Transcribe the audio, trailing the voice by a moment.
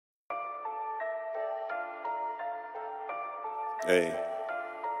Hey.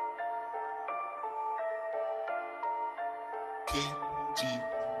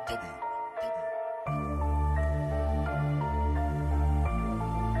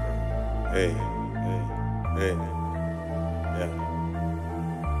 Hey, hey, hey, yeah,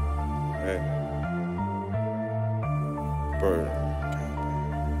 hey, Bird.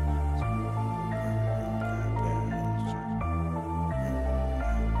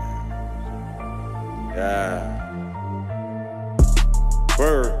 Yeah.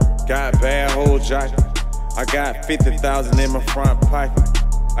 Bird, got bad whole jacket. I got 50,000 in my front pocket.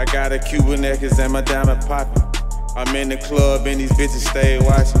 I got a Cuban necklace and my diamond poppin'. I'm in the club and these bitches stay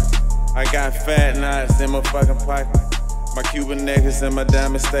watching. I got fat knots in my fucking pocket. My Cuban necklace and my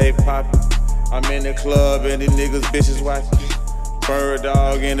diamond stay poppin'. I'm in the club and these niggas bitches watching.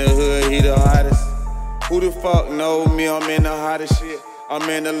 Birddog in the hood, he the hottest. Who the fuck know me? I'm in the hottest shit. I'm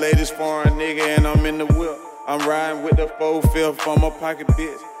in the latest foreign nigga and I'm in the whip. I'm riding with the 4/5 from my pocket,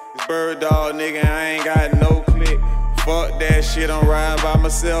 bitch. It's Birddog, nigga, I ain't got no click. Fuck that shit, I'm riding by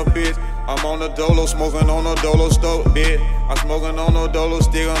myself, bitch. I'm on the dolo, smoking on the dolo stove, bitch. I'm smoking on the dolo,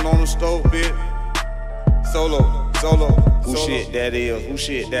 stick on the stove, bitch. Solo. Who shit that is? Who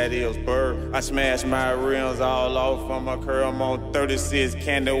shit that is? Bird. I smashed my rims all off on my curl. I'm on 36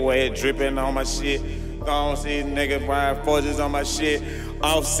 candle weight dripping on my shit. Don't see niggas riding forges on my shit.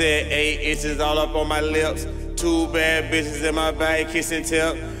 Offset 8 inches all up on my lips. 2 bad bitches in my bag kissing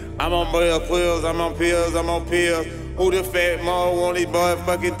tip. I'm on pills, I'm on pills. Who the fat mom want these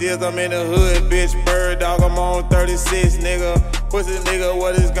motherfucking deals? I'm in the hood, bitch. Birddog, I'm on 36, nigga. Pussy nigga,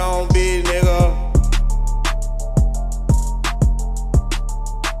 what it's gon' be, nigga?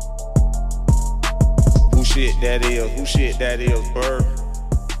 Who shit that is? Who shit that is? Bird.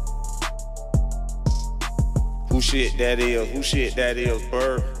 Who shit that is? Who shit that is?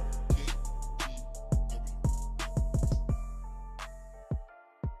 Bird.